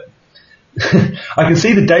that I can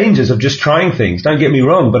see the dangers of just trying things, don't get me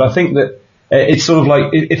wrong, but I think that it's sort of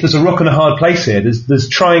like, if there's a rock and a hard place here, there's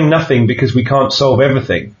trying nothing because we can't solve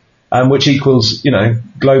everything. Which equals,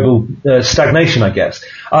 global stagnation, I guess.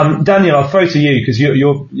 Daniel, I'll throw to you because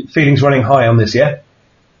your feelings running high on this, yeah?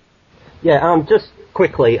 Yeah, just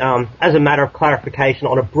quickly, as a matter of clarification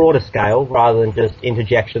on a broader scale, rather than just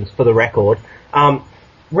interjections for the record, in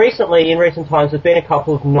recent times, there's been a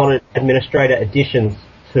couple of non-administrator additions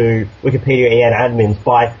to Wikipedia EN admins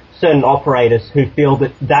by certain operators who feel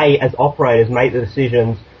that they, as operators, make the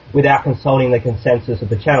decisions without consulting the consensus of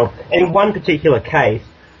the channel. And in one particular case,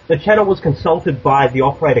 the channel was consulted by the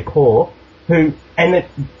operator core, the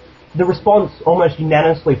response almost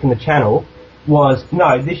unanimously from the channel was,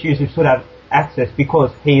 no, this user should have access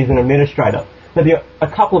because he is an administrator. But a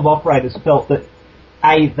couple of operators felt that,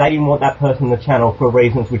 A, they didn't want that person in the channel for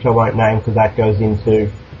reasons which I won't name because that goes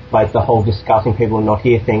into like the whole discussing people and not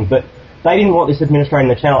here thing, but they didn't want this administrator in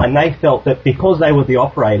the channel, and they felt that because they were the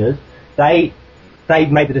operators, they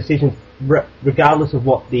made the decisions regardless of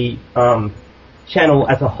what the channel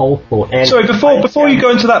as a whole thought. And sorry, before you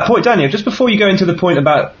go into that point, Daniel, just before you go into the point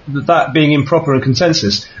about that being improper and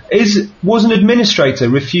consensus, was an administrator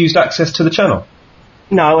refused access to the channel?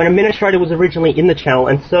 No, an administrator was originally in the channel,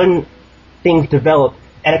 and certain things developed,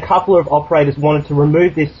 and a couple of operators wanted to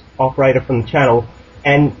remove this operator from the channel,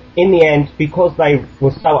 and in the end, because they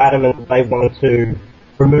were so adamant that they wanted to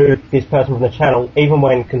remove this person from the channel, even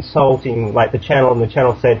when consulting like the channel, and the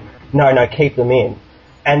channel said, no, keep them in.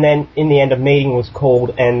 And then in the end, a meeting was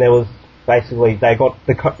called, and there was basically, they got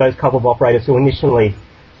those couple of operators who initially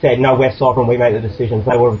said, no, we're sovereign, we make the decisions,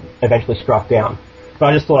 they were eventually struck down. So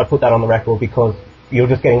I just thought I'd put that on the record because you're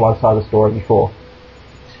just getting one side of the story before.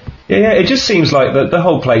 Yeah, it just seems like the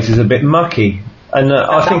whole place is a bit mucky. And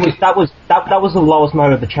I think that was the lowest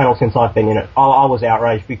moment of the channel since I've been in it. I was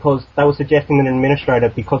outraged because they were suggesting that an administrator,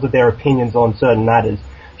 because of their opinions on certain matters,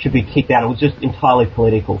 should be kicked out. It was just entirely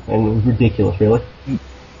political and it was ridiculous, really.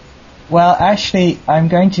 Well, actually, I'm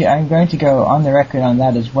going to go on the record on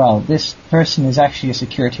that as well. This person is actually a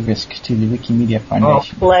security risk to the Wikimedia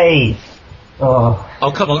Foundation. Oh, please.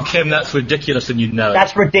 Oh, come on, Kim, that's ridiculous, and you know it.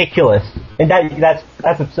 That's ridiculous, and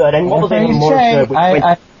that's absurd. And what was even more absurd?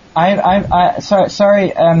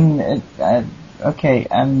 Sorry. Okay.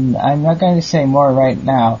 I'm not going to say more right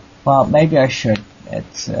now. Well, maybe I should.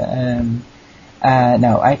 It's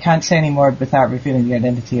no, I can't say any more without revealing the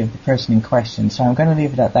identity of the person in question. So I'm going to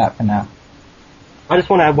leave it at that for now. I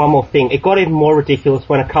just want to add one more thing. It got even more ridiculous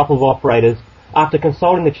when a couple of operators, after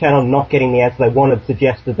consulting the channel and not getting the answer they wanted,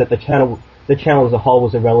 suggested that the channel as a whole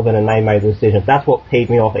was irrelevant and they made the decision. That's what peeved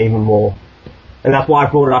me off even more. And that's why I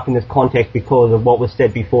brought it up in this context, because of what was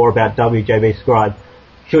said before about WJB Scribe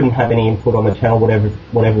shouldn't have any input on the channel,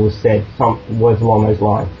 whatever was said, some words along those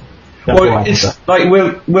lines. Well, it's like,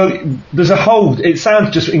 there's a whole, it sounds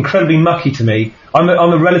just incredibly mucky to me. I'm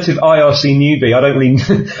a relative IRC newbie. I don't really,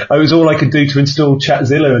 it was all I could do to install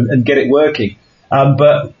Chatzilla and get it working.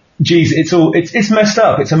 But geez, it's messed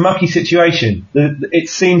up. It's a mucky situation. It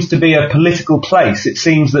seems to be a political place. It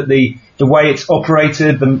seems that the way it's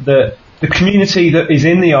operated, the community that is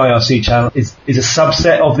in the IRC channel is a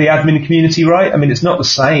subset of the admin community, right? I mean, it's not the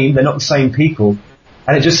same. They're not the same people.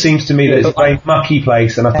 And it just seems to me that it's a very mucky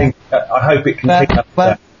place, and I hope it can pick up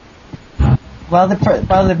that. Well,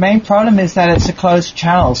 the main problem is that it's a closed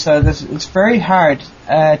channel, so it's very hard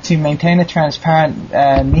to maintain a transparent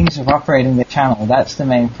means of operating the channel. That's the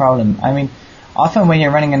main problem. I mean, often when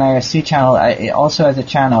you're running an IRC channel, also as a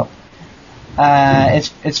channel,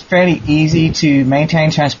 it's fairly easy to maintain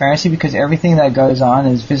transparency because everything that goes on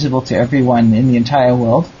is visible to everyone in the entire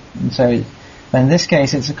world. And so, but in this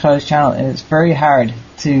case, it's a closed channel, and it's very hard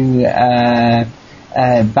to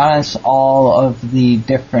balance all of the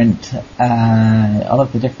different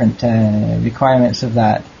requirements of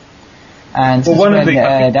that. And this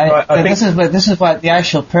is what the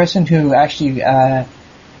actual person who actually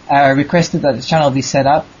requested that the channel be set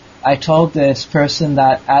up. I told this person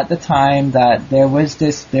that at the time that there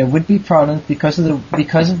would be problems because of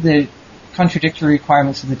the contradictory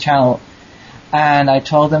requirements of the channel, and I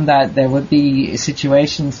told them that there would be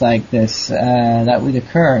situations like this that would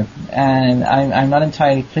occur, and I'm not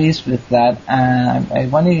entirely pleased with that. And I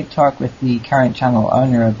wanted to talk with the current channel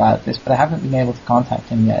owner about this, but I haven't been able to contact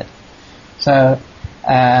him yet. So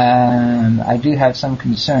I do have some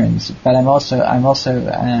concerns, but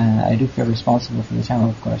I do feel responsible for the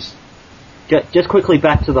channel, of course. Just quickly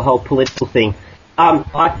back to the whole political thing.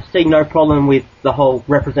 I see no problem with the whole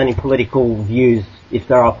representing political views, if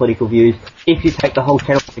there are political views, if you take the whole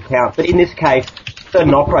channel into account. But in this case,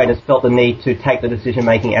 certain operators felt the need to take the decision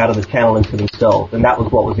making out of the channel into themselves, and that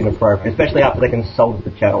was what was inappropriate, especially after they consulted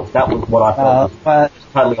the channel. That was what I thought was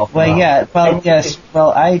totally off the mark. Yes.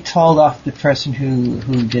 Well, I told off the person who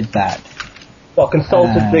did that. Well,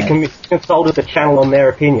 consulted the channel on their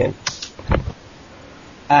opinion.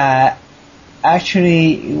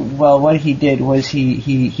 Actually, well, what he did was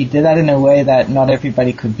he did that in a way that not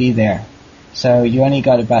everybody could be there. So you only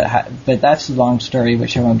got but that's a long story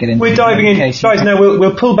which I won't get into. We're diving in, guys. No,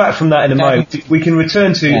 we'll pull back from that in a moment. We can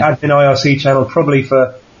return to Admin IRC channel probably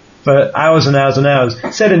for hours and hours and hours.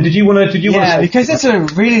 Seddon, did you want to? Yeah, because it's a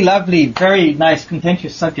really lovely, very nice,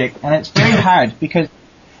 contentious subject, and it's very hard because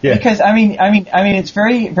Yeah. Because I mean, it's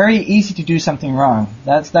very, very easy to do something wrong.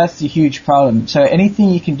 That's the huge problem. So anything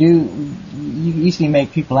you can do, you easily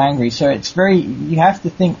make people angry. So you have to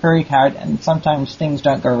think very hard, and sometimes things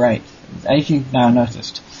don't go right, as you've now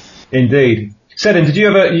noticed. Indeed. Seddon,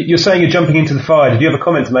 you're saying you're jumping into the fire. Did you have a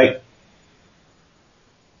comment to make?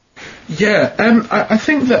 Yeah, I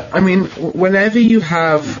think that, whenever you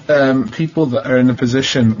have people that are in a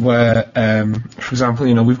position where, for example,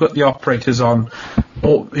 we've got the operators on,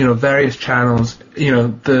 various channels,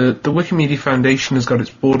 the Wikimedia Foundation has got its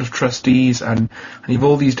board of trustees, and you have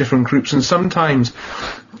all these different groups, and sometimes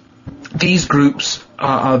these groups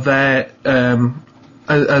are there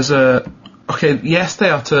as a... Okay, yes, they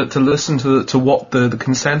are to listen to what the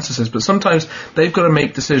consensus is, but sometimes they've got to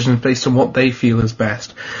make decisions based on what they feel is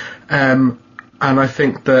best. And I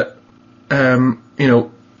think that,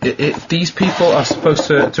 these people are supposed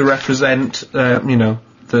to represent,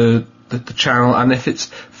 the channel, and if it's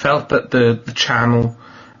felt that the channel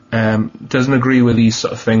doesn't agree with these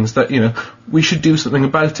sort of things, that we should do something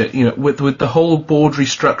about it. With the whole board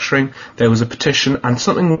restructuring, there was a petition and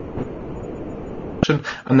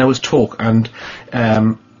there was talk, and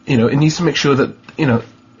it needs to make sure that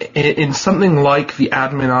in something like the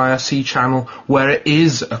admin IRC channel, where it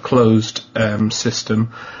is a closed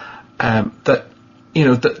system, that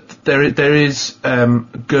there is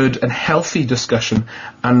good and healthy discussion,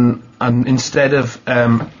 and instead of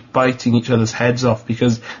biting each other's heads off,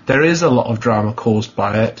 because there is a lot of drama caused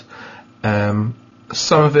by it.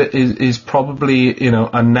 Some of it is probably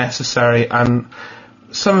unnecessary, and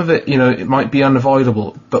some of it it might be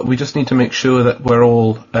unavoidable, but we just need to make sure that we're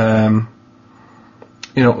all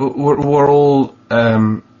we're all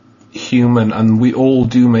human, and we all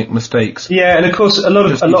do make mistakes. Yeah, and of course a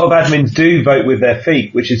lot of admins do vote with their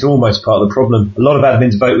feet, which is almost part of the problem. A lot of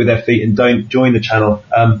admins vote with their feet and don't join the channel,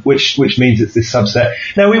 which means it's this subset.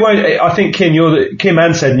 Now we won't. I think Kim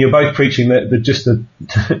and Seddon, you're both preaching the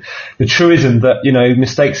the truism that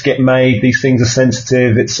mistakes get made. These things are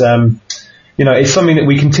sensitive. It's it's something that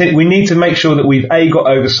we need to make sure that we've A, got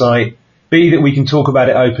oversight, B, that we can talk about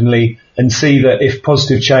it openly, and C, that if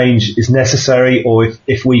positive change is necessary, or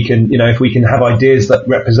if we can have ideas that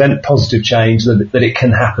represent positive change, that it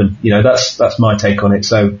can happen. That's my take on it.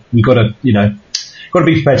 So we've got to be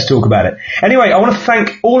prepared to talk about it. Anyway, I want to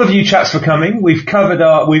thank all of you chaps for coming. We've covered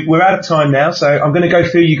we're out of time now, so I'm going to go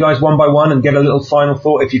through you guys one by one and get a little final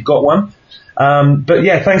thought if you've got one. But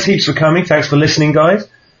yeah, thanks heaps for coming. Thanks for listening, guys.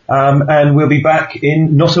 And we'll be back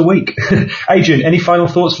in not a week. Adrian, any final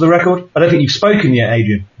thoughts for the record? I don't think you've spoken yet,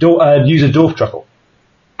 Adrian. User Dorf Truffle.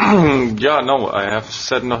 Yeah, no, I have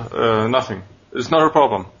said nothing. It's not a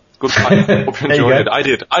problem. Goodbye. Hope you enjoyed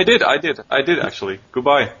it. I did actually.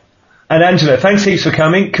 Goodbye. And Angela, thanks heaps for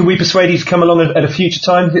coming. Can we persuade you to come along at a future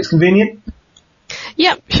time if it's convenient?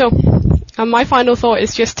 Yeah, sure. And my final thought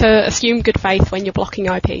is just to assume good faith when you're blocking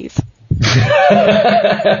IPs.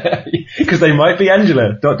 Because they might be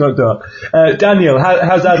Angela. ... Daniel,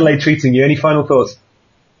 how's Adelaide treating you? Any final thoughts?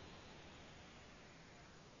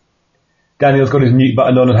 Daniel's got his mute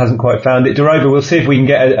button on and hasn't quite found it. Darova, we'll see if we can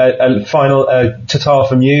get a final ta-ta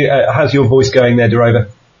from you. How's your voice going there, Darova?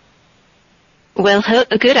 Well,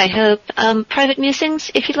 good, I hope. Private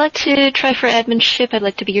musings, if you'd like to try for adminship, I'd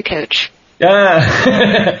like to be your coach.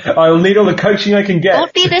 I'll need all the coaching I can get.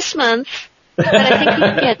 Won't be this month, but I think you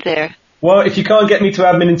can get there. Well, if you can't get me to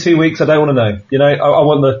admin in 2 weeks, I don't want to know. I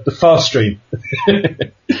want the fast stream.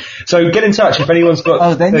 So get in touch if anyone's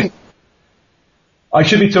got... I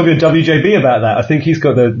should be talking to WJB about that. I think he's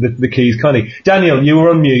got the keys, can't he? Daniel, you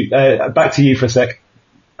were on mute. Back to you for a sec.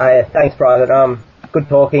 Thanks, Private. Good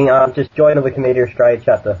talking. Just join the Wikimedia Australia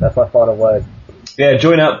chapter. That's my final word. Yeah,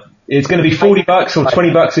 join up. It's going to be $40 or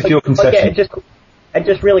 $20 if you're concession. Yeah,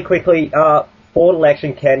 just really quickly, board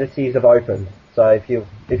election candidacies have opened. So if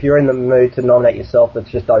you're in the mood to nominate yourself, it's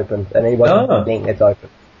just opened, and anyone can think it's open.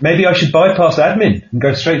 Maybe I should bypass admin and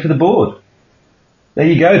go straight for the board. There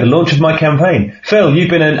you go, the launch of my campaign. Phil, you've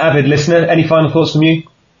been an avid listener. Any final thoughts from you?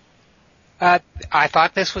 I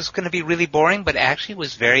thought this was going to be really boring, but actually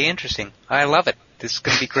was very interesting. I love it. This is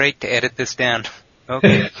going to be great to edit this down.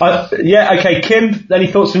 Okay. Okay. Kim, any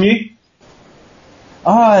thoughts from you?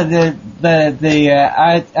 Oh, the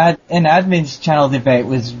admin's channel debate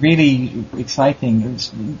was really exciting.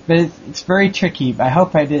 But it's very tricky. I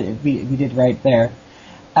hope we did right there.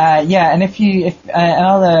 And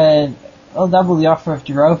I'll double the offer of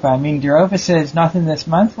Darova. I mean, Darova says nothing this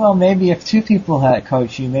month. Well, maybe if two people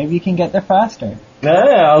coach you, maybe you can get there faster.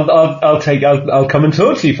 I'll come and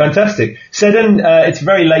talk to you. Fantastic. Seddon, it's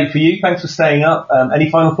very late for you. Thanks for staying up. Any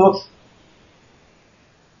final thoughts?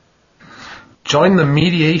 Join the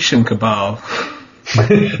mediation cabal.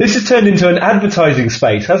 This has turned into an advertising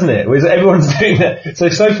space, hasn't it? Where everyone's doing that.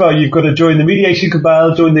 So far you've got to join the Mediation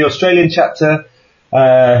Cabal, join the Australian chapter.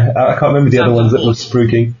 I can't remember the other ones that were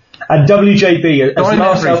spruiking. And WJB, as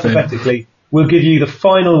last alphabetically, we'll give you the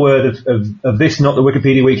final word of this, not the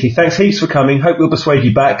Wikipedia Weekly. Thanks heaps for coming. Hope we'll persuade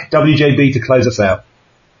you back. WJB to close us out.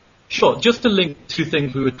 Sure. Just to link two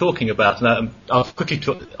things we were talking about, and I'll quickly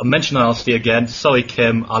mention IRC again. Sorry,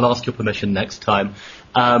 Kim, I'll ask your permission next time.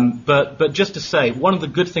 But just to say, one of the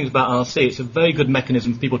good things about IRC, it's a very good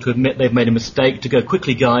mechanism for people to admit they've made a mistake, to go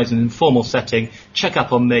quickly, guys, in an informal setting, check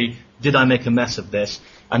up on me, did I make a mess of this?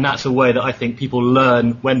 And that's a way that I think people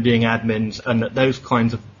learn when being admins, and that those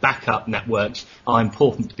kinds of backup networks are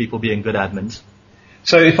important to people being good admins.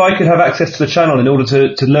 So if I could have access to the channel in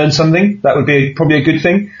order to learn something, that would be probably a good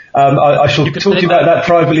thing. I shall talk to you about that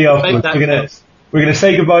privately afterwards. We're going to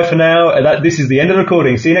say goodbye for now. This is the end of the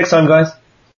recording. See you next time, guys.